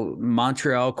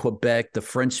 Montreal, Quebec, the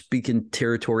French speaking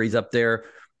territories up there,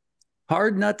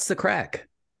 hard nuts to crack.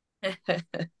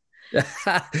 The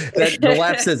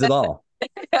laugh says it all.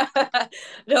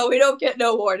 No, we don't get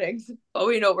no warnings, but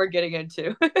we know what we're getting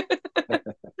into.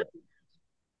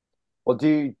 Well,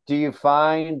 do you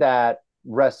find that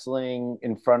wrestling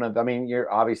in front of, I mean,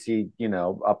 you're obviously,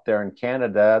 up there in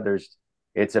Canada,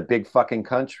 it's a big fucking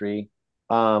country.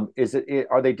 Are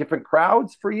they different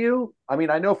crowds for you? I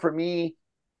mean, I know for me,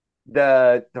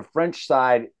 the French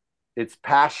side, it's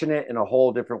passionate in a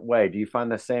whole different way. Do you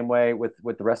find the same way with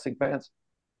the wrestling fans?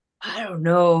 I don't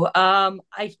know. I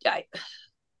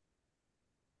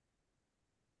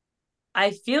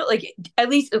feel like at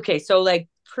least okay, so like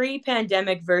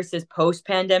pre-pandemic versus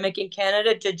post-pandemic in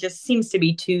Canada just seems to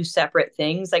be two separate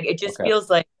things. Like it just Okay. feels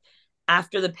like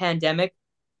after the pandemic,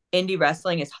 indie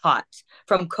wrestling is hot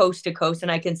from coast to coast.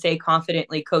 And I can say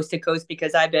confidently coast to coast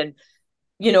because I've been,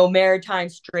 maritime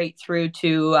straight through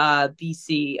to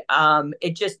BC.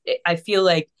 I feel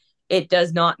like it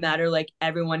does not matter. Like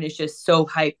everyone is just so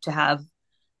hyped to have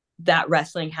that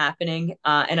wrestling happening.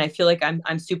 And I feel like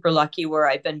I'm super lucky where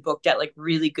I've been booked at like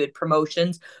really good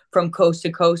promotions from coast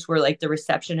to coast where like the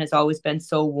reception has always been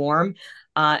so warm.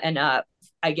 And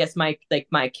I guess my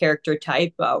character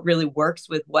type really works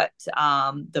with what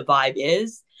the vibe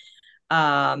is.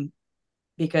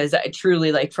 Because I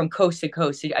truly like from coast to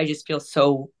coast, I just feel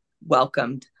so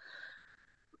welcomed.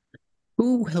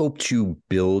 Who helped you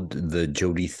build the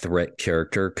Jody Threat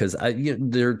character? Because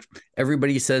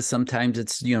everybody says sometimes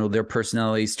it's their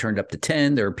personalities turned up to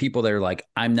 10. There are people that are like,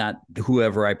 I'm not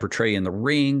whoever I portray in the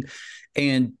ring,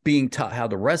 and being taught how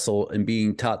to wrestle and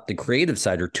being taught the creative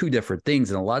side are two different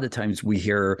things. And a lot of times we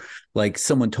hear like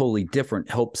someone totally different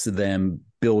helps them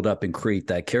build up and create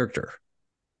that character.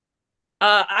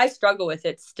 I struggle with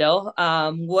it still.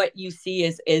 What you see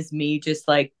is me just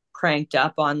like cranked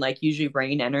up on like usually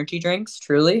rain energy drinks,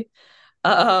 truly.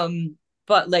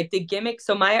 But like the gimmick,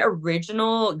 so my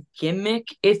original gimmick,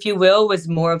 if you will, was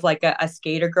more of like a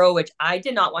skater girl, which I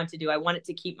did not want to do. I wanted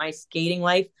to keep my skating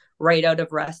life right out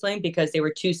of wrestling because they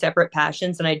were two separate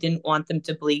passions and I didn't want them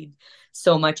to bleed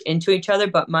so much into each other.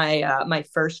 But my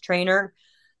first trainer,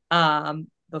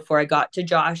 before I got to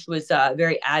Josh, was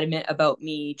very adamant about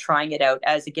me trying it out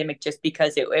as a gimmick just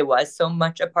because it was so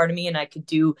much a part of me and I could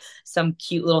do some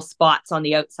cute little spots on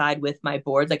the outside with my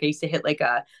board. Like I used to hit like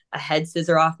a head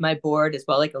scissor off my board as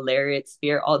well, like a lariat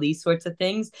spear, all these sorts of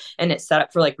things. And it's set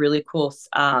up for like really cool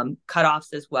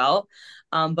cutoffs as well.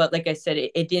 But like I said,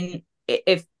 it didn't,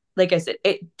 if like I said,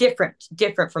 it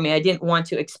different for me. I didn't want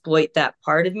to exploit that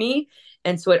part of me.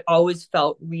 And so it always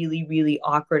felt really, really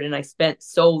awkward. And I spent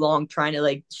so long trying to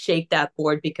like shake that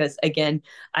board because again,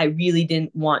 I really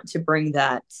didn't want to bring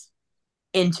that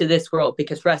into this world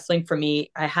because wrestling for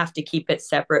me, I have to keep it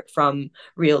separate from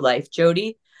real life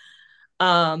Jody.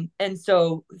 And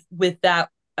so with that,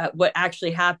 what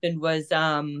actually happened was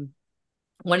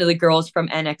one of the girls from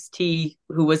NXT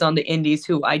who was on the indies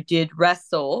who I did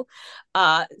wrestle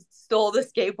stole the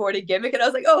skateboarding gimmick and I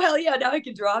was like, oh hell yeah, now I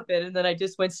can drop it. And then I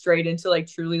just went straight into like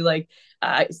truly like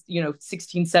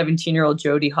 16, 17-year-old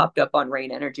Jody hopped up on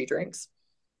Rain energy drinks.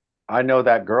 I know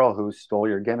that girl who stole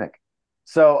your gimmick.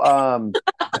 So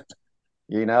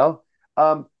you know,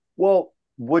 well,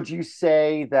 would you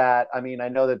say that, I mean, I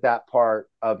know that that part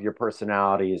of your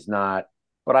personality is not,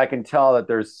 but I can tell that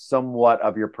there's somewhat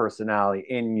of your personality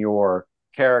in your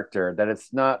character, that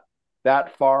it's not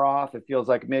that far off. It feels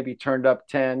like maybe turned up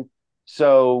 10.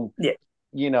 So, Yeah.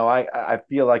 I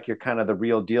feel like you're kind of the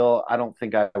real deal. I don't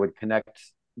think I would connect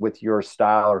with your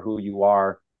style or who you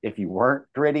are if you weren't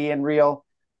gritty and real.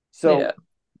 So,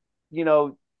 Yeah.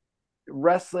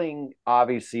 Wrestling,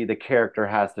 obviously, the character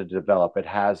has to develop, it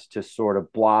has to sort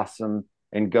of blossom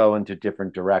and go into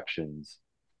different directions.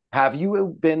 Have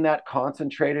you been that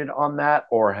concentrated on that,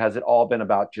 or has it all been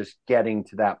about just getting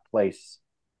to that place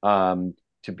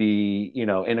to be,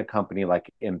 in a company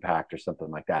like Impact or something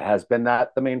like that? Has been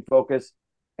that the main focus,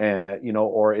 and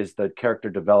or is the character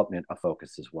development a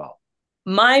focus as well?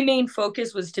 My main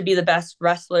focus was to be the best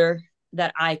wrestler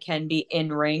that I can be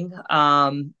in ring.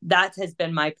 That has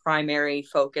been my primary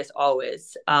focus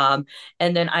always. And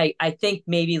then I think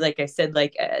maybe, like I said,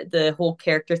 like the whole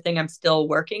character thing I'm still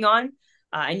working on.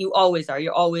 And you always are,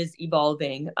 you're always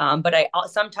evolving. But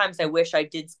sometimes I wish I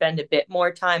did spend a bit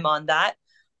more time on that.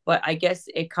 But I guess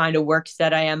it kind of works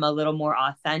that I am a little more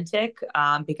authentic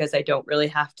because I don't really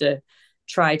have to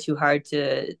try too hard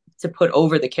to put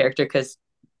over the character because,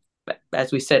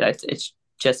 as we said, it's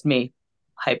just me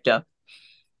hyped up.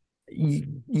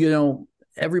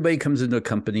 Everybody comes into a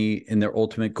company and their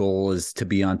ultimate goal is to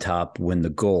be on top, win the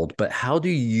gold. But how do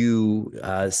you,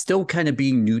 still kind of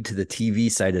being new to the TV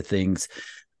side of things,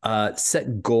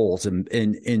 set goals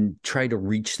and try to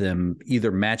reach them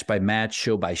either match by match,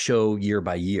 show by show, year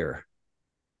by year?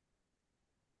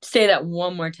 Say that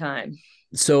one more time.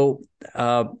 So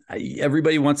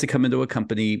everybody wants to come into a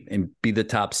company and be the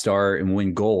top star and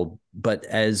win gold. But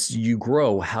as you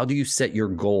grow, how do you set your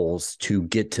goals to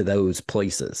get to those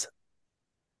places?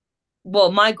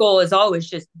 Well, my goal is always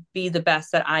just be the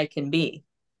best that I can be.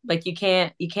 Like you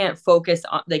can't focus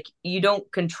on, like, you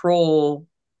don't control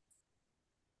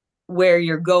where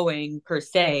you're going per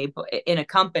se, but in a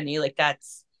company like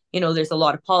that's, there's a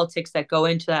lot of politics that go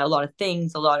into that, a lot of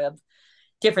things, a lot of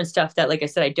different stuff that, like I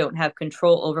said, I don't have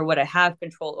control over. What I have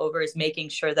control over is making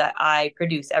sure that I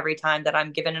produce every time that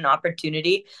I'm given an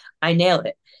opportunity. I nail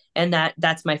it. And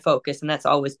that's my focus. And that's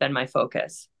always been my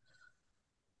focus.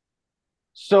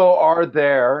 So are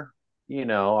there,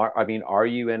 are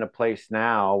you in a place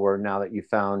now where, now that you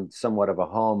found somewhat of a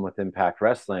home with Impact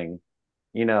Wrestling,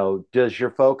 does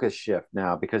your focus shift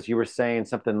now? Because you were saying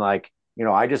something like,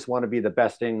 I just want to be the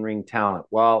best in-ring talent.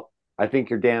 Well, I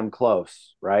think you're damn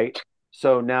close, right?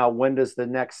 So now when does the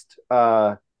next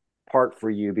part for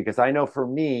you? Because I know for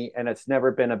me, and it's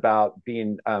never been about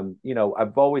being,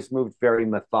 I've always moved very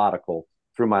methodical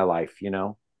through my life,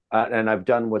 and I've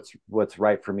done what's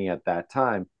right for me at that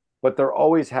time. But there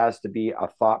always has to be a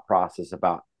thought process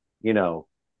about,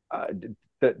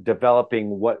 developing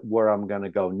where I'm going to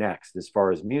go next, as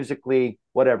far as musically,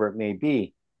 whatever it may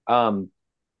be.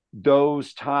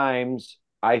 Those times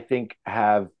I think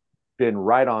have been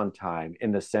right on time,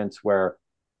 in the sense where,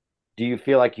 do you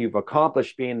feel like you've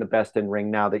accomplished being the best in ring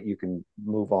now that you can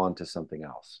move on to something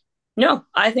else? No,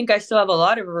 I think I still have a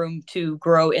lot of room to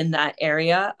grow in that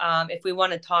area. If we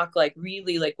want to talk like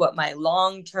really like what my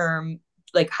long term,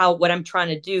 like what I'm trying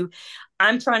to do,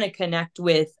 I'm trying to connect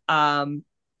with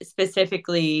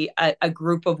specifically a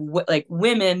group of like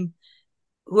women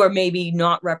who are maybe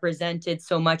not represented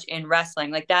so much in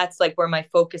wrestling. Like that's like where my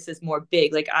focus is more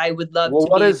big. Like I would love Well, to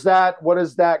be. what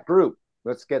is that group?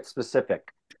 Let's get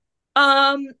specific.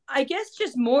 I guess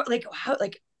just more like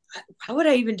how would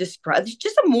I even describe? It's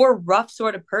just a more rough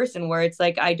sort of person where it's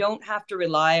like I don't have to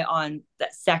rely on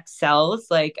that sex sells.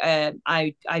 Like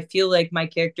I feel like my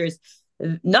character is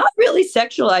not really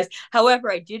sexualized.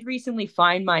 However, I did recently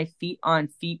find my Feet on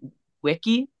Feet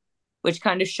wiki, which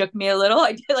kind of shook me a little.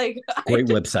 I did like Great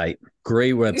website.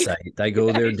 Great website. I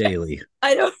go there daily.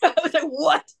 I don't. I was like,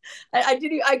 what? I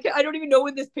didn't. I don't even know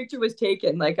when this picture was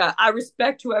taken. Like, I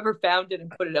respect whoever found it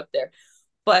and put it up there.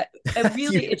 but it you,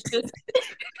 really, it's just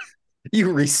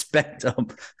you respect them.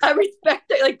 I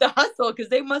respect it, like the hustle, because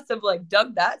they must have like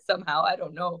dug that somehow. I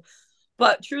don't know.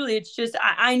 But truly, it's just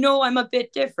I know I'm a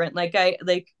bit different. Like I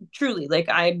like truly, like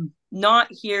I'm not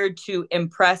here to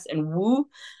impress and woo.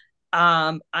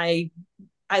 I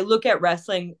look at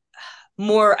wrestling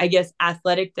more, I guess,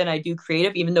 athletic than I do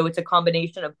creative, even though it's a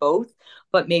combination of both.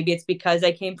 But maybe it's because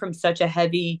I came from such a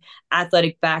heavy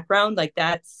athletic background. Like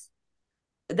that's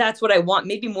what I want.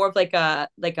 Maybe more of like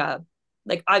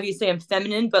obviously I'm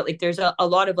feminine, but like there's a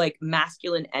lot of like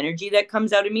masculine energy that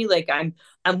comes out of me. Like I'm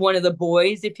one of the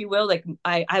boys, if you will. Like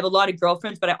I have a lot of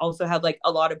girlfriends, but I also have like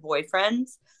a lot of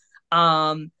boyfriends.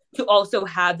 To also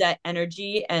have that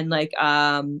energy and like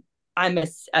I'm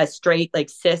a straight like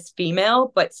cis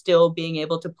female, but still being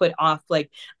able to put off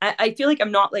like I feel like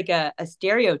I'm not like a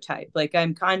stereotype. Like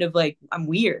I'm kind of like I'm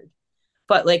weird,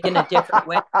 but like in a different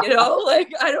way, you know?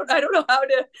 Like I don't know how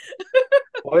to.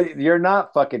 Well, you're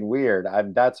not fucking weird.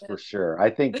 That's for sure. I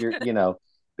think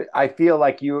I feel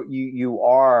like you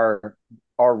are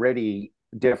already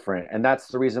different, and that's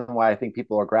the reason why I think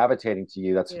people are gravitating to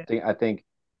you. That's Yeah. the thing, I think,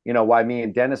 why me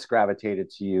and Dennis gravitated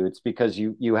to you. It's because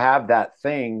you have that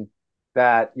thing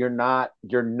that you're not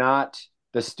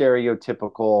the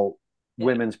stereotypical Yeah.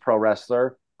 women's pro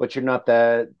wrestler, but you're not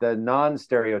the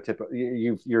non-stereotypical.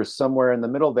 You're somewhere in the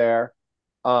middle there.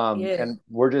 Yeah. And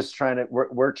we're just trying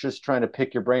to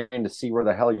pick your brain to see where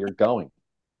the hell you're going,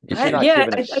 because you're not Yeah,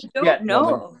 giving a I don't shit, woman.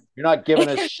 know. You're not giving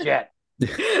a shit.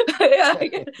 Yeah,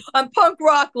 I'm punk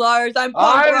rock, Lars. I'm punk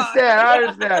I rock. understand. I Yeah.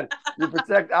 understand. You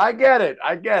protect. I get it.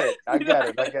 I get it. I You know, get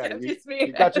it. I it get it. can't You just me.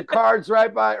 you got your cards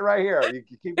right here. You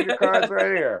keep your cards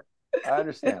right here. I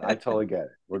understand. I totally get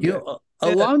it. We're You good. know,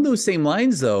 along those same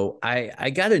lines, though, I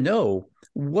got to know,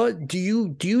 what do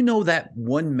you know that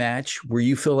one match where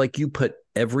you feel like you put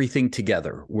everything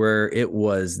together, where it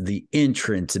was the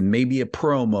entrance and maybe a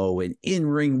promo and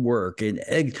in-ring work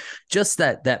and just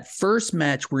that first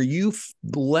match where you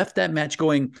left that match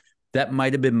going, that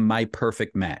might have been my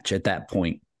perfect match at that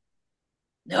point?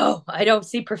 No, I don't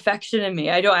see perfection in me.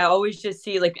 I don't. I always just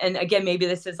see like, and again, maybe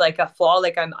this is like a flaw.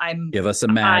 Like Give us a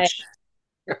I match.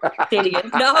 say it again.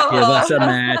 Give us No, a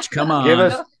match. Come Give on.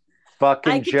 us no. I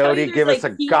fucking can tell you Jody. there's Give us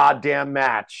like a goddamn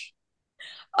match.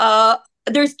 uh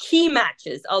there's key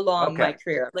matches along my Okay.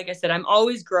 career. Like I said, I'm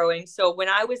always growing. So when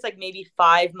I was like maybe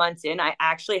 5 months in, I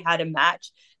actually had a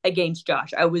match against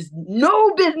Josh. I was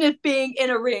no business being in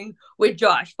a ring with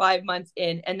Josh 5 months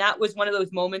in. And that was one of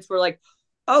those moments where like,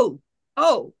 oh,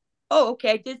 oh, oh,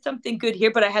 okay, I did something good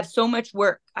here, but I have so much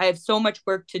work. I have so much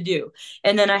work to do.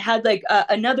 And then I had like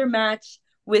another match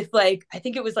with like, I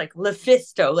think it was like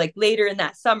Lefisto, like later in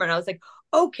that summer. And I was like,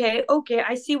 okay,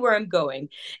 I see where I'm going.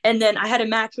 And then I had a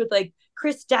match with like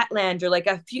Chris Statlander like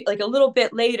a little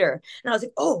bit later, and I was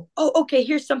like, okay,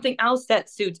 here's something else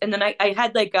that suits. And then I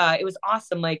had like it was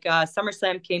awesome. Like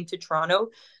SummerSlam came to Toronto,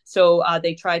 so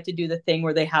they tried to do the thing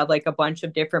where they have like a bunch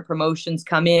of different promotions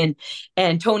come in,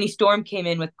 and Tony Storm came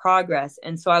in with Progress,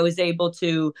 and so I was able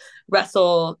to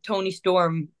wrestle Tony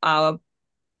Storm.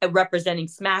 Representing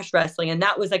Smash Wrestling, and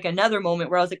that was like another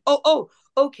moment where I was like,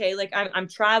 okay, like I'm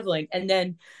traveling, and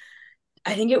then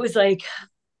I think it was like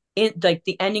in like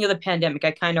the ending of the pandemic,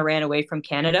 I kind of ran away from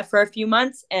Canada for a few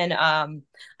months, and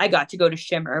I got to go to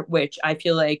Shimmer, which I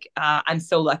feel like I'm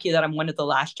so lucky that I'm one of the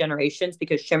last generations,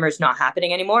 because Shimmer's not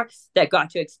happening anymore, that got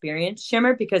to experience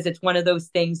Shimmer, because it's one of those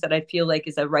things that I feel like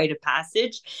is a rite of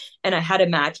passage. And I had a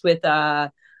match with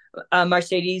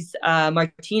Mercedes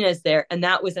Martinez there, and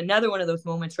that was another one of those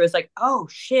moments where it's like, oh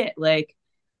shit, like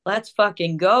let's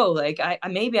fucking go. Like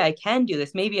maybe I can do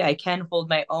this. Maybe I can hold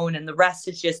my own. And the rest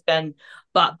has just been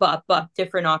but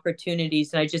different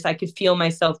opportunities. And I could feel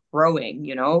myself growing,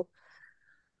 you know?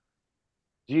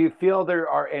 Do you feel there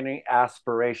are any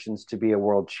aspirations to be a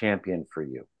world champion for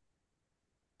you?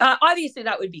 Obviously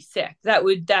that would be sick.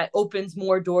 That opens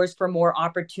more doors for more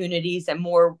opportunities and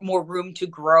more room to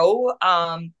grow.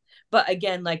 But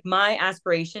again, like my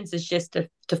aspirations is just to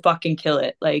fucking kill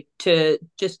it, like to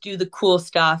just do the cool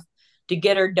stuff, to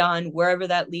get her done wherever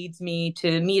that leads me,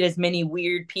 to meet as many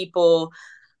weird people,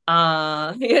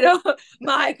 you know,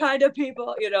 my kind of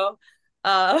people, you know,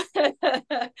 uh,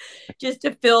 just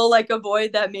to fill like a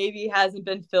void that maybe hasn't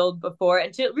been filled before,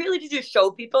 and to really to just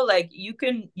show people like you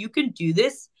can do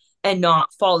this and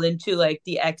not fall into like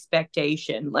the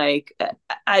expectation. Like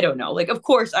I don't know, like of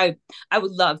course I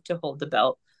would love to hold the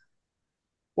belt.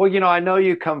 Well, I know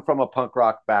you come from a punk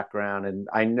rock background, and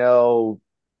I know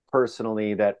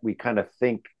personally that we kind of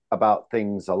think about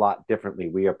things a lot differently.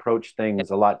 We approach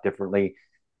things a lot differently,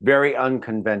 very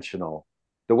unconventional.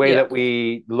 the way that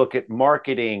we look at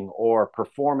marketing or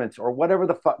performance or whatever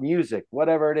the music,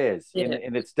 whatever it is.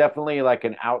 And it's definitely like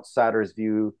an outsider's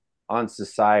view on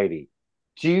society.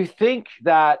 Do you think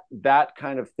that that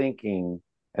kind of thinking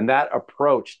and that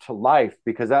approach to life,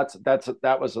 because that's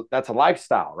a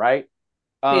lifestyle, right?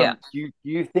 Yeah. Do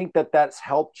you think that that's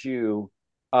helped you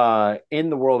in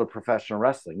the world of professional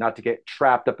wrestling, not to get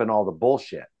trapped up in all the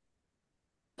bullshit?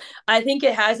 I think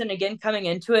it has, and again, coming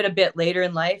into it a bit later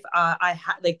in life, I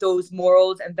had like those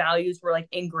morals and values were like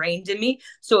ingrained in me.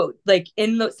 So like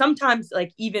sometimes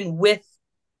like even with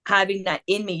having that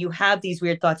in me, you have these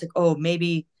weird thoughts like, oh,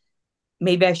 maybe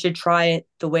I should try it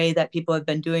the way that people have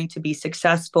been doing to be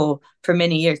successful for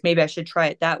many years. Maybe I should try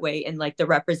it that way in like the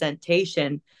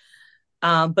representation.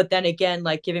 But then again,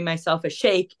 like giving myself a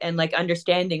shake and like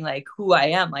understanding like who I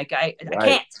am. Like I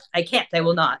can't, I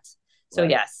will not. So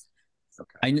yes.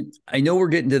 I know we're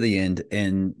getting to the end,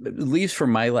 and at least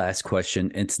from my last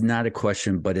question, it's not a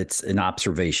question, but it's an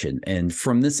observation. And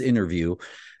from this interview,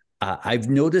 I've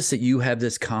noticed that you have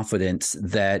this confidence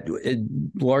that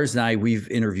Lars and I, we've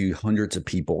interviewed hundreds of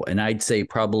people, and I'd say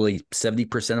probably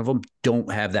 70% of them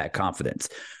don't have that confidence.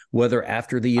 Whether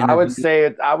after the interview, I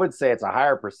would say it's a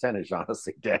higher percentage,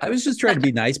 honestly, Dan. I was just trying to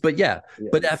be nice, but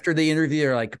but after the interview,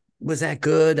 they're like, was that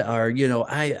good? Or,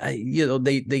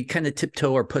 they kind of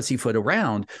tiptoe or pussyfoot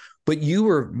around, but you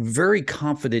were very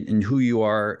confident in who you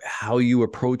are, how you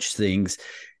approach things.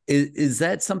 Is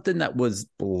that something that was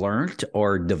learned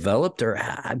or developed, or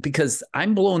because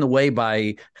I'm blown away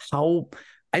by how,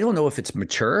 I don't know if it's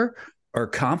mature or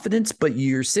confidence, but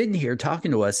you're sitting here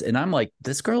talking to us and I'm like,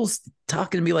 this girl's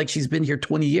talking to me like she's been here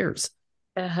 20 years.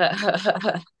 I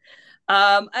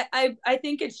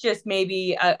think it's just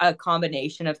maybe a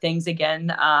combination of things again.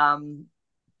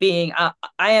 Being I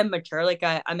am mature, like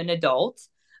I'm an adult.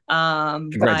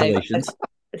 Congratulations.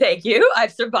 Thank you.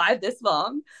 I've survived this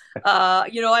long.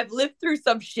 I've lived through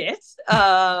some shit.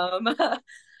 Like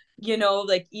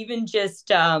even just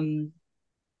like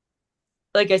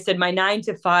I said, my 9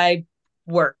 to 5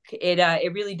 work,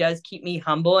 it really does keep me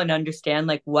humble and understand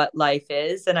like what life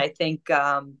is. And I think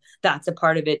that's a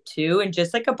part of it too. And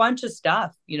just like a bunch of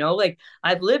stuff, like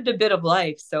I've lived a bit of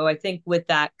life. So I think with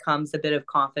that comes a bit of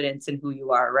confidence in who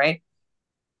you are, right?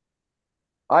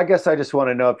 I guess I just want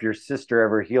to know if your sister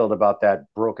ever healed about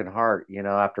that broken heart,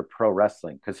 after pro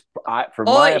wrestling. Because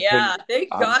opinion,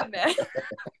 thank God, man.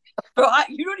 Bro,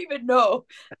 you don't even know.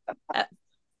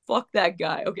 Fuck that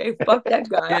guy, okay? Fuck that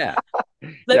guy. Yeah.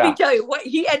 Let me tell you what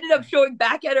he ended up showing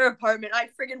back at her apartment. I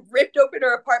friggin' ripped open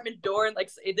her apartment door, and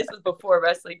like this was before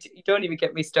wrestling. Don't even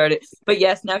get me started. But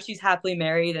yes, now she's happily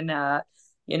married, and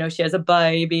she has a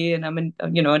baby, and I'm an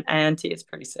auntie. It's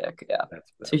pretty sick. Yeah.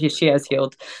 So she has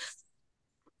healed.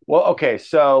 Well, okay.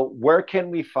 So where can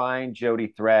we find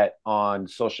Jody Threat on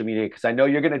social media? Because I know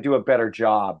you're going to do a better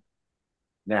job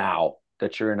now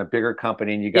that you're in a bigger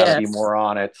company and you got to be more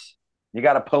on it. You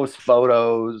got to post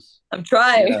photos. I'm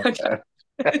trying.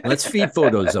 Less feet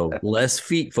photos, though. Less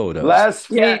feet photos. Photos.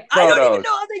 I don't even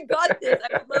know how they got this.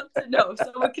 I would love to know.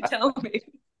 Someone could tell me.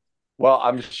 Well,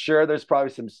 I'm sure there's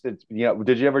probably some, did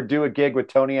you ever do a gig with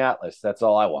Tony Atlas? That's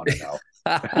all I want to know.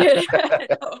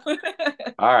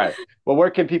 All right. Well,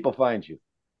 where can people find you?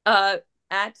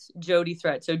 At Jody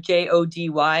Threat. So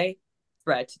JODY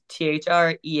Threat,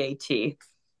 THREAT.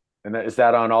 And is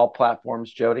that on all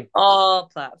platforms, Jody? All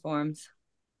platforms.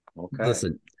 Okay.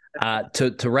 Listen,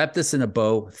 to wrap this in a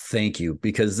bow, thank you,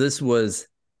 because this was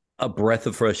a breath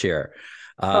of fresh air.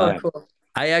 Cool.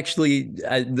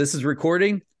 This is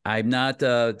recording. I'm not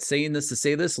saying this to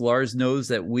say this. Lars knows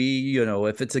that we,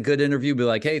 if it's a good interview, be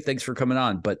like, hey, thanks for coming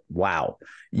on. But wow,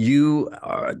 you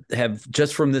have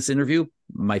just from this interview,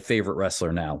 my favorite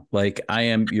wrestler now. Like I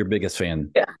am your biggest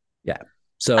fan. Yeah.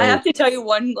 So I have to tell you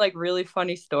one like really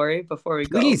funny story before we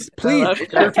go. Please,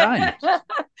 it's your time.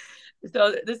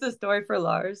 So this is a story for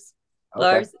Lars. Okay.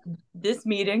 Lars, this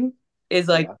meeting is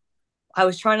like, I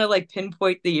was trying to like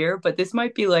pinpoint the year, but this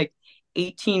might be like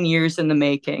 18 years in the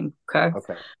making. Okay.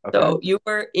 So you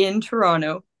were in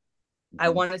Toronto. Mm-hmm. I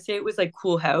want to say it was like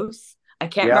Cool House. I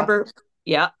can't remember.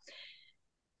 Yeah.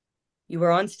 You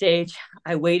were on stage.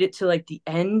 I waited till like the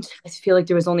end. I feel like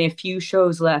there was only a few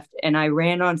shows left, and I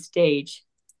ran on stage.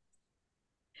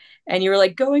 And you were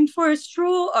like, going for a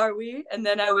stroll, are we? And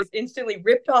then I was instantly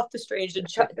ripped off the stage and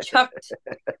chucked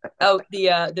out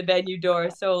the venue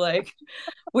door. So like,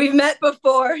 we've met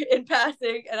before in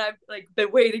passing, and I've like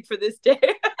been waiting for this day.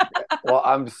 Well,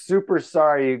 I'm super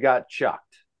sorry you got chucked.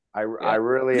 I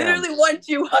really literally am. once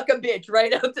you huck a bitch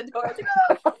right out the door.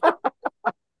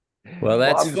 Well,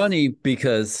 that's funny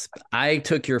because I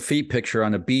took your feet picture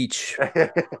on a beach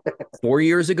 4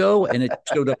 years ago and it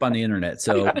showed up on the internet.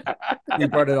 So we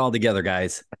brought it all together,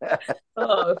 guys.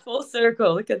 Oh, full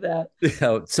circle. Look at that.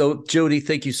 So Jody,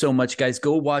 thank you so much, guys.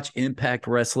 Go watch Impact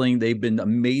Wrestling. They've been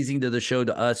amazing to the show,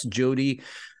 to us. Jody,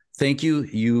 thank you.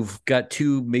 You've got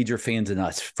 2 major fans in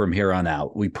us from here on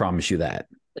out. We promise you that.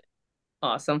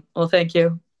 Awesome. Well, thank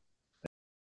you.